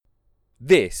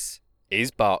This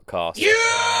is Barkcast. You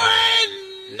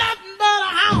ain't nothing but a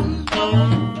hound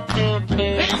dog.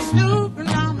 Been snooping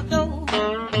on the door.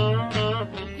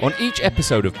 On each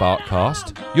episode of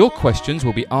Barkcast, your questions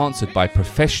will be answered by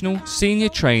professional senior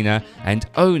trainer and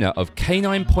owner of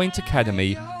Canine Point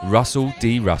Academy, Russell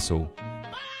D. Russell.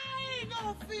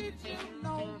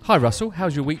 Hi Russell,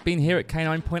 how's your week been here at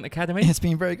Canine Point Academy? It's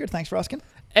been very good, thanks for asking.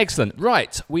 Excellent.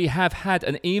 Right, we have had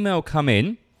an email come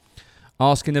in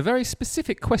asking a very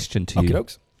specific question to you.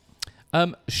 Okey-dokes.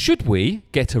 Should we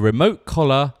get a remote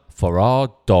collar for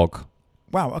our dog?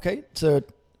 Wow, okay, so...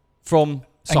 From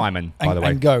Simon, by the way.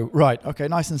 And go, right, okay,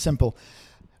 nice and simple.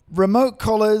 Remote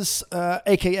collars,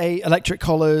 a.k.a. electric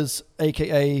collars,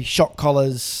 a.k.a. shock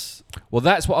collars. Well,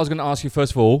 that's what I was going to ask you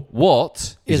first of all.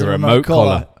 What is a remote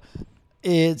collar?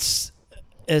 It's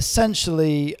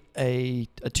essentially a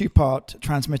two-part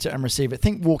transmitter and receiver.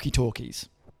 Think walkie-talkies.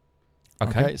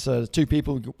 Okay. So there's two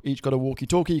people, each got a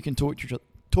walkie-talkie. You can talk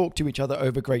to each other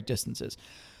over great distances.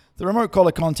 The remote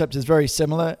collar concept is very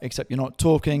similar, except you're not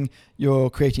talking.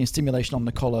 You're creating a stimulation on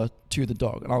the collar to the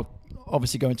dog. And I'll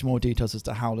obviously go into more details as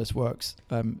to how this works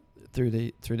through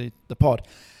the pod.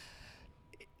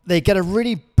 They get a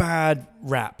really bad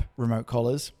rap, remote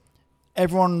collars.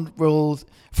 Everyone will,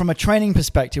 from a training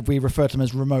perspective, we refer to them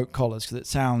as remote collars because it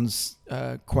sounds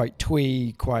quite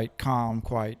twee, quite calm,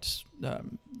 quite...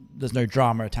 there's no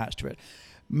drama attached to it.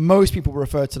 Most people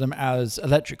refer to them as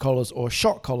electric collars or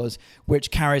shock collars,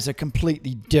 which carries a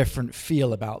completely different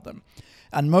feel about them.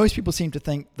 And most people seem to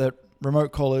think that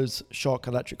remote collars, shock,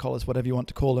 electric collars, whatever you want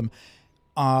to call them,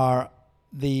 are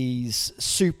these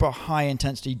super high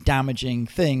intensity damaging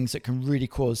things that can really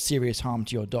cause serious harm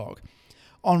to your dog.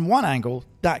 On one angle,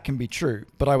 that can be true,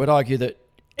 but I would argue that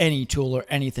any tool or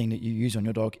anything that you use on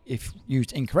your dog, if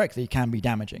used incorrectly, can be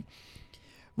damaging.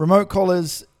 Remote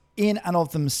collars in and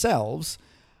of themselves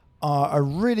are a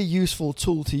really useful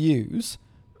tool to use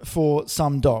for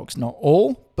some dogs. Not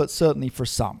all, but certainly for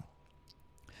some.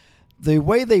 The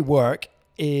way they work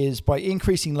is by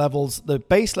increasing levels. The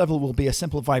base level will be a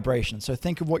simple vibration. So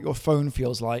think of what your phone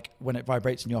feels like when it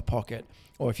vibrates in your pocket,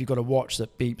 or if you've got a watch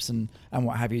that beeps and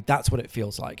what have you, that's what it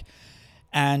feels like.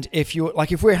 And if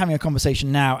we're having a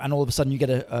conversation now and all of a sudden you get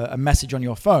a message on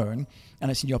your phone and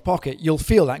it's in your pocket, you'll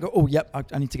feel that, go, oh, yep,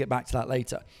 I need to get back to that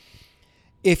later.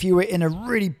 If you were in a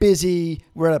really busy,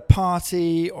 we're at a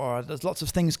party or there's lots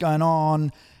of things going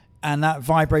on and that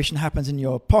vibration happens in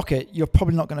your pocket, you're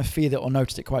probably not going to feel it or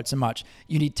notice it quite so much.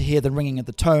 You need to hear the ringing of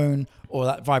the tone, or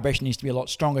that vibration needs to be a lot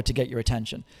stronger to get your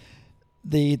attention.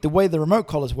 The way the remote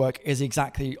collars work is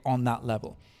exactly on that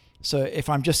level. So if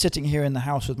I'm just sitting here in the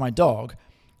house with my dog,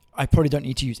 I probably don't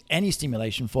need to use any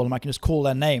stimulation for them. I can just call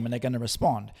their name and they're going to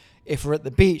respond. If we're at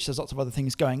the beach, there's lots of other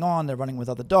things going on, they're running with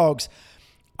other dogs,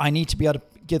 I need to be able to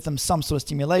give them some sort of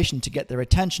stimulation to get their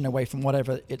attention away from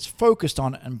whatever it's focused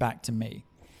on and back to me.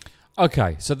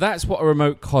 Okay, so that's what a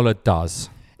remote collar does.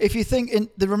 If you think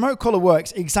the remote collar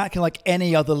works exactly like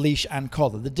any other leash and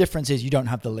collar. The difference is you don't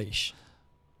have the leash.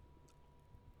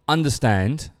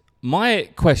 Understand. My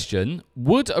question,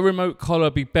 would a remote collar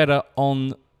be better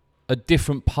on a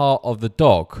different part of the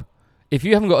dog? If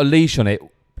you haven't got a leash on it,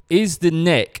 is the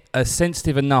neck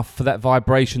sensitive enough for that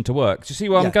vibration to work? Do you see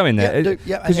where I'm going there?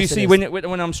 Because you see,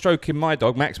 when I'm stroking my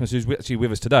dog, Maximus, who's actually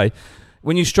with us today,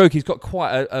 when you stroke, he's got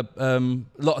quite a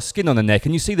lot of skin on the neck,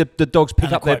 and you see the dogs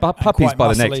pick up their puppies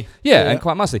by the neck. Yeah, and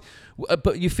quite muscly.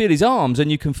 But you feel his arms, and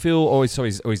you can feel,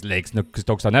 his legs, because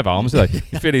dogs don't have arms, do they?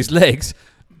 You feel his legs,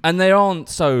 and they aren't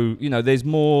so, there's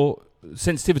more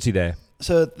sensitivity there.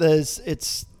 So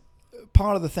it's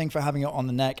part of the thing for having it on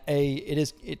the neck.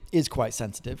 It is quite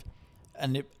sensitive,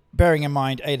 and bearing in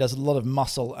mind, there's a lot of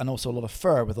muscle and also a lot of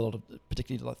fur with a lot of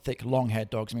particularly thick,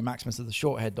 long-haired dogs. I mean, Maximus is the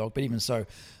short-haired dog, but even so,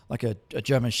 like a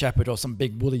German Shepherd or some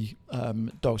big woolly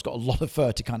dog's got a lot of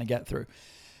fur to kind of get through.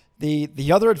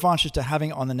 The other advantage to having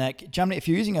it on the neck, generally, if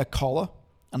you're using a collar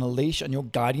and a leash and you're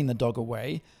guiding the dog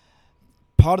away,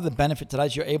 part of the benefit to that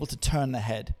is you're able to turn the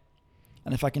head.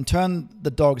 And if I can turn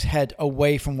the dog's head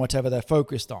away from whatever they're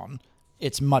focused on,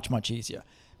 it's much, much easier,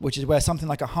 which is where something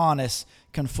like a harness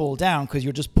can fall down because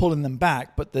you're just pulling them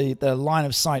back, but the line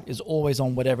of sight is always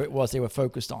on whatever it was they were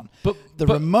focused on. But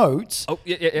remote,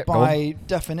 by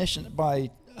definition, by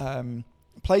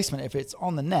placement, if it's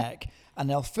on the neck and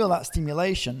they'll feel that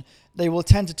stimulation, they will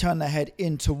tend to turn their head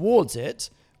in towards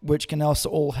it, which can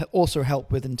also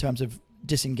help with in terms of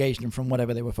disengaging them from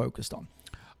whatever they were focused on.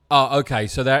 Oh, okay.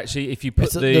 So they're actually, if you put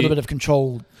it's a little bit of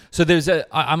control. So there's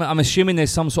I'm assuming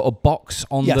there's some sort of box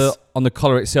on the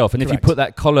collar itself, and Correct. If you put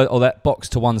that collar or that box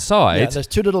to one side, there's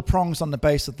two little prongs on the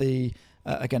base of the.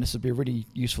 Again, this would be a really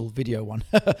useful video one.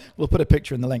 We'll put a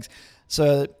picture in the links.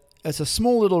 So it's a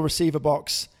small little receiver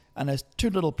box, and there's two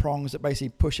little prongs that basically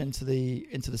push into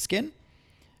the skin,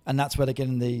 and that's where they're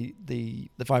getting the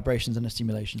vibrations and the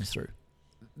stimulations through.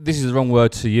 This is the wrong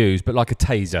word to use, but like a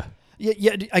taser.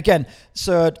 Yeah. Again,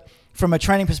 so from a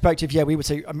training perspective, we would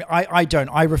say. I mean,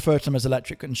 I refer to them as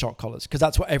electric and shock collars because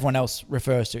that's what everyone else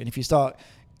refers to. And if you start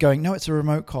going, no, it's a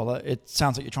remote collar, it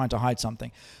sounds like you're trying to hide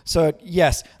something. So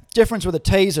yes, difference with a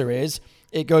taser is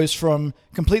it goes from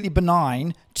completely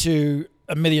benign to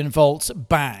 1,000,000 volts,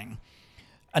 bang.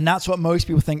 And that's what most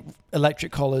people think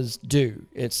electric collars do.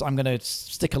 It's, I'm going to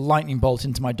stick a lightning bolt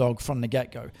into my dog from the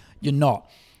get-go. You're not.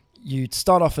 You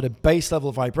start off at a base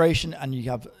level vibration, and you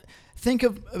have, think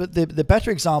of the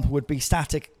better example would be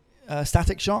static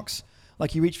shocks.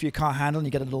 Like you reach for your car handle and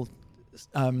you get a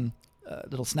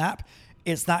little snap.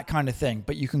 It's that kind of thing,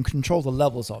 but you can control the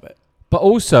levels of it. But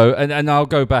also, and I'll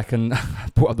go back and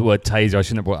brought up the word taser. I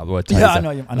shouldn't have brought up the word taser. Yeah, I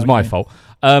know. It was my fault.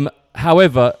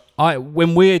 However,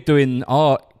 when we're doing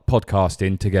our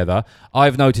podcasting together,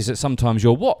 I've noticed that sometimes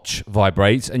your watch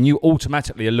vibrates and you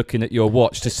automatically are looking at your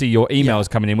watch to see your emails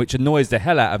coming in, which annoys the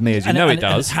hell out of me, as you know it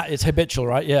does. It's habitual,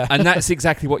 right? Yeah. And that's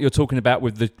exactly what you're talking about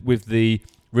with the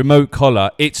remote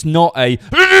collar. It's not a...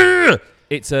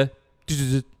 It's a...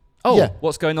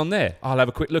 What's going on there? I'll have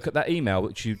a quick look at that email,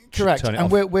 which you correct. Turn it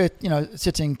and off. we're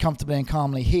sitting comfortably and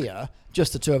calmly here,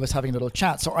 just the two of us having a little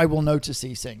chat. So I will notice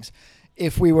these things.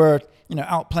 If we were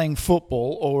out playing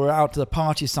football or we're out at a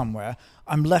party somewhere,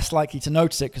 I'm less likely to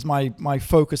notice it because my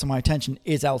focus and my attention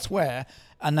is elsewhere,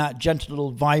 and that gentle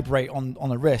little vibrate on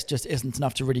the wrist just isn't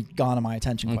enough to really garner my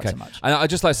attention quite so much. And I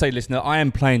just like to say, listener, I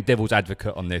am playing devil's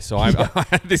advocate on this, so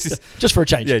this is just for a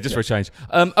change. Yeah, just for a change.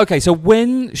 Okay, so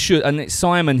when should, and it's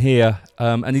Simon here,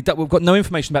 and we've got no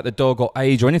information about the dog or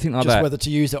age or anything like just that. Whether to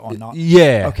use it or not.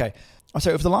 Yeah. Okay.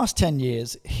 So over the last 10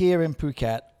 years here in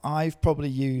Phuket, I've probably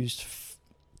used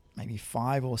maybe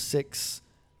 5 or 6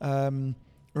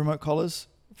 remote collars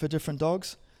for different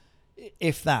dogs,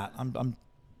 if that.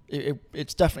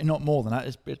 It's definitely not more than that.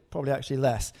 It's probably actually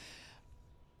less.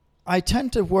 I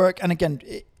tend to work, and again,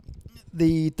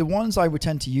 the ones I would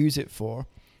tend to use it for,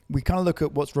 we kind of look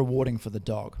at what's rewarding for the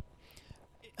dog.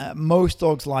 Most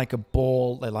dogs like a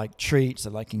ball, they like treats, they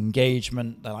like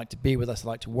engagement, they like to be with us, they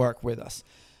like to work with us.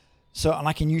 So, and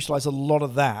I can utilize a lot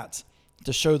of that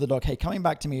to show the dog, hey, coming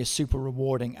back to me is super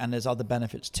rewarding, and there's other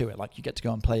benefits to it, like you get to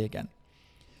go and play again.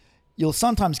 You'll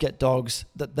sometimes get dogs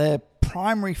that their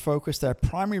primary focus, their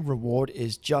primary reward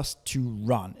is just to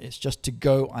run. It's just to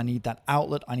go. I need that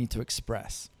outlet. I need to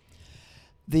express.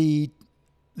 The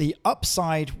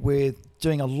upside with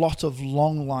doing a lot of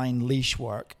long line leash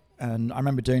work, and I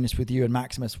remember doing this with you and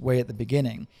Maximus way at the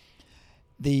beginning,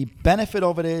 the benefit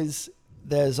of it is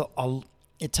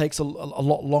it takes a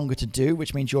lot longer to do,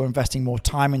 which means you're investing more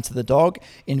time into the dog.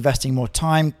 Investing more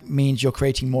time means you're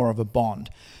creating more of a bond.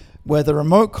 Where the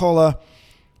remote collar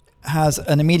has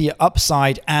an immediate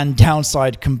upside and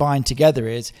downside combined together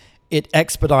is it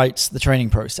expedites the training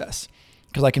process,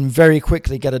 because I can very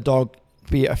quickly get a dog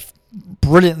be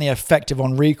brilliantly effective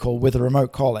on recall with a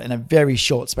remote collar in a very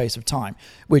short space of time,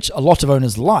 which a lot of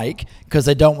owners like because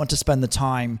they don't want to spend the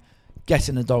time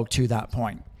getting the dog to that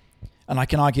point. And I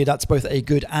can argue that's both a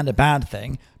good and a bad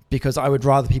thing, because I would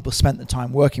rather people spend the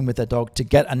time working with their dog to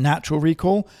get a natural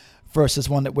recall versus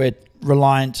one that we're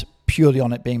reliant purely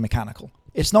on it being mechanical.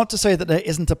 It's not to say that there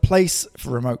isn't a place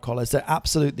for remote collars. There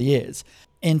absolutely is.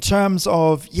 In terms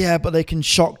of, but they can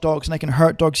shock dogs and they can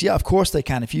hurt dogs. Yeah, of course they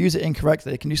can. If you use it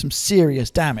incorrectly, they can do some serious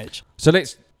damage. So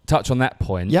let's touch on that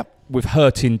point. Yep. With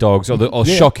hurting dogs or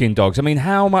shocking dogs. I mean,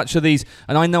 how much of these,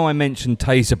 and I know I mentioned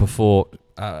taser before,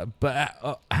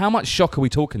 but how much shock are we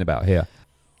talking about here?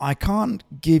 I can't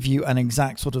give you an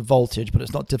exact sort of voltage, but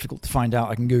it's not difficult to find out.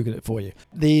 I can Google it for you.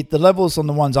 The levels on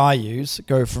the ones I use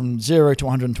go from 0 to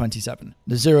 127.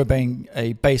 The 0 being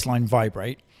a baseline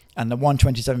vibrate, and the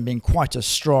 127 being quite a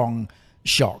strong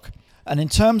shock. And in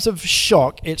terms of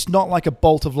shock, it's not like a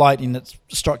bolt of lightning that's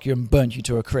struck you and burnt you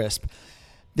to a crisp.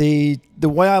 The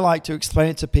way I like to explain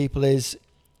it to people is,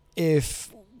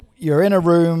 if you're in a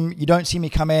room, you don't see me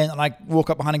come in, and I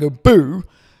walk up behind and go, boo,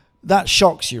 that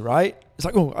shocks you, right? It's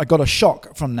like, oh, I got a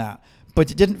shock from that. But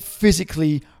it didn't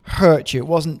physically hurt you. It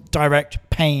wasn't direct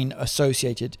pain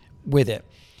associated with it.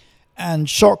 And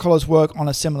shock collars work on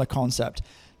a similar concept.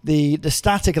 The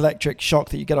static electric shock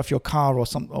that you get off your car or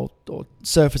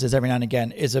surfaces every now and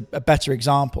again is a better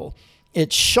example.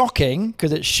 It's shocking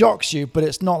because it shocks you, but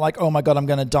it's not like, oh my God, I'm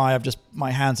going to die.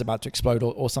 My hand's about to explode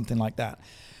or something like that.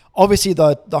 Obviously,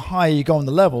 the higher you go in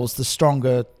the levels, the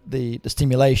stronger the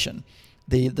stimulation.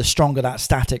 The stronger that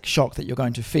static shock that you're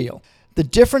going to feel. The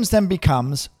difference then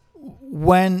becomes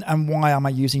when and why am I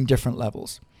using different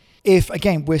levels? If,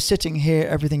 again, we're sitting here,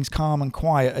 everything's calm and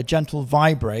quiet, a gentle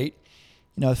vibrate,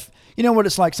 you know what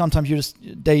it's like sometimes you're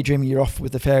just daydreaming, you're off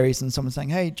with the fairies and someone's saying,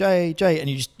 hey, Jay, and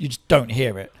you just don't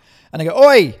hear it. And they go,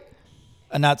 oi!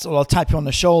 And that's, or I'll tap you on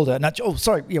the shoulder. And that's, oh,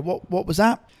 sorry, yeah, what was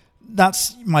that?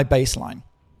 That's my baseline.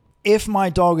 If my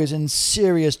dog is in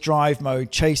serious drive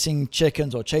mode, chasing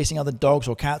chickens or chasing other dogs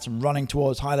or cats and running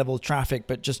towards high-level traffic,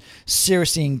 but just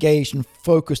seriously engaged and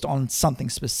focused on something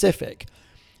specific,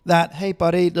 that, hey,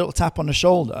 buddy, little tap on the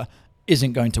shoulder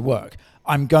isn't going to work.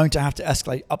 I'm going to have to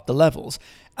escalate up the levels.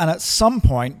 And at some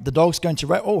point, the dog's going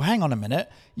to, oh, hang on a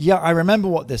minute. Yeah, I remember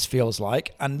what this feels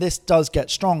like, and this does get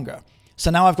stronger.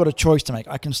 So now I've got a choice to make.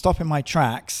 I can stop in my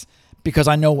tracks because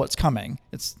I know what's coming.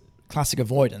 It's classic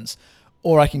avoidance.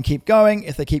 Or I can keep going.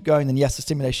 If they keep going, then yes, the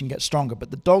stimulation gets stronger.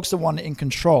 But the dog's the one in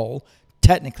control,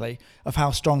 technically, of how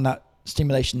strong that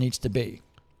stimulation needs to be.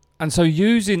 And so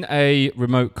using a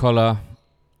remote collar,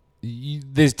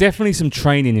 there's definitely some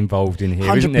training involved in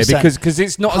here, 100%. isn't there? Because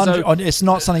it's not as though... It's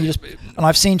not something you just... And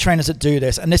I've seen trainers that do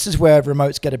this, and this is where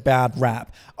remotes get a bad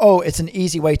rap. Oh, it's an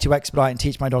easy way to expedite and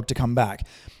teach my dog to come back.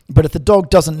 But if the dog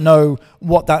doesn't know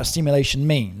what that stimulation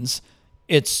means,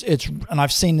 it's and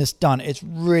I've seen this done, it's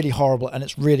really horrible and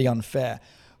it's really unfair.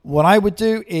 What I would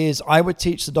do is I would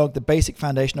teach the dog the basic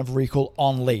foundation of recall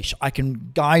on leash. I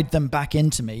can guide them back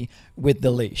into me with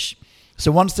the leash.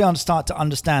 So once they start to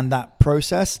understand that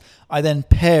process, I then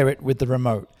pair it with the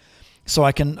remote. So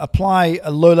I can apply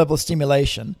a low-level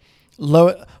stimulation,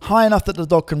 high enough that the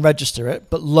dog can register it,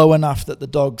 but low enough that the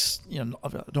dog's, I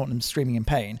don't want them screaming in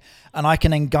pain, and I can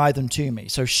then guide them to me.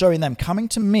 So showing them coming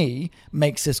to me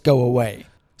makes this go away.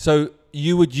 So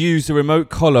you would use the remote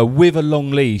collar with a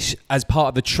long leash as part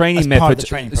of the training method. Part of the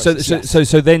training process, yes.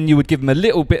 So then you would give them a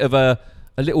little bit of a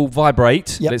little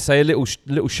vibrate, yep. Let's say a little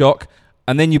shock,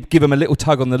 and then you give them a little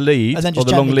tug on the lead, and then just or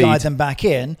the long gently lead. guide them back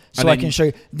in, so I can show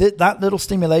you that little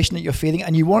stimulation that you're feeling,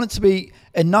 and you want it to be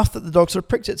enough that the dog sort of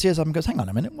pricks its ears up and goes, hang on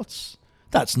a minute,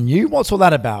 that's new, what's all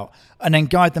that about? And then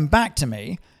guide them back to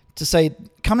me to say,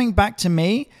 coming back to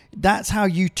me, that's how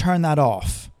you turn that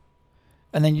off.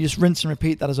 And then you just rinse and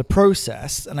repeat that as a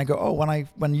process, and I go, oh,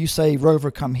 when you say,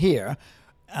 Rover, come here,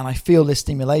 and I feel this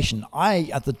stimulation, I,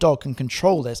 as the dog, can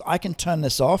control this. I can turn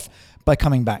this off by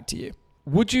coming back to you.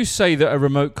 Would you say that a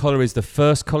remote collar is the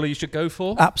first collar you should go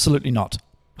for? Absolutely not.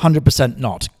 100%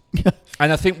 not.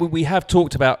 And I think we have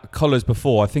talked about collars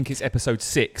before. I think it's episode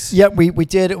 6. Yeah, we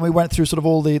did, and we went through sort of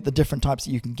all the different types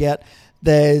that you can get.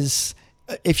 There's,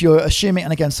 if you're assuming,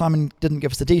 and again, Simon didn't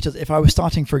give us the details, if I was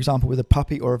starting, for example, with a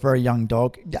puppy or a very young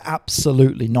dog,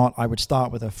 absolutely not. I would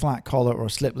start with a flat collar or a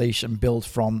slip leash and build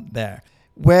from there.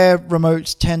 Where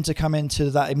remotes tend to come into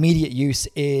that immediate use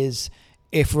is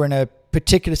if we're in a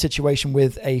particular situation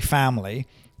with a family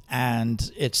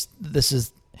and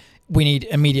we need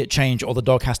immediate change, or the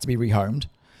dog has to be rehomed,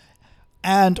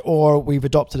 and or we've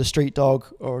adopted a street dog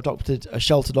or adopted a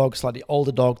shelter dog, slightly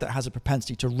older dog that has a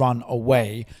propensity to run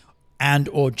away and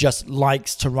or just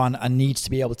likes to run and needs to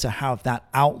be able to have that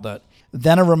outlet,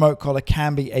 then a remote collar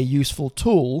can be a useful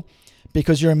tool,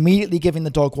 because you're immediately giving the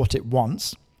dog what it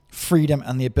wants, freedom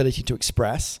and the ability to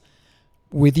express,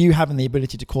 with you having the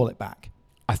ability to call it back.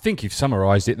 I think you've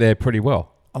summarised it there pretty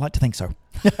well. I like to think so.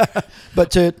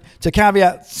 But to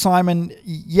caveat Simon,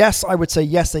 yes, I would say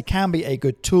yes, they can be a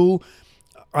good tool.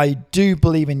 I do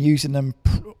believe in using them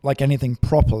like anything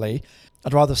properly.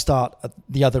 I'd rather start at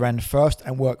the other end first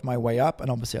and work my way up. And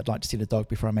obviously, I'd like to see the dog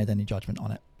before I made any judgment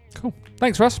on it. Cool.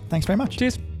 Thanks, Russ. Thanks very much.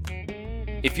 Cheers.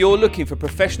 If you're looking for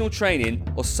professional training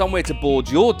or somewhere to board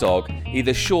your dog,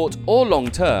 either short or long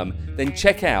term, then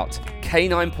check out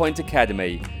Canine Point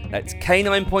Academy. That's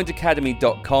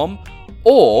caninepointacademy.com,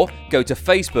 or go to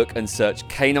Facebook and search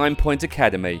Canine Point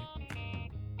Academy.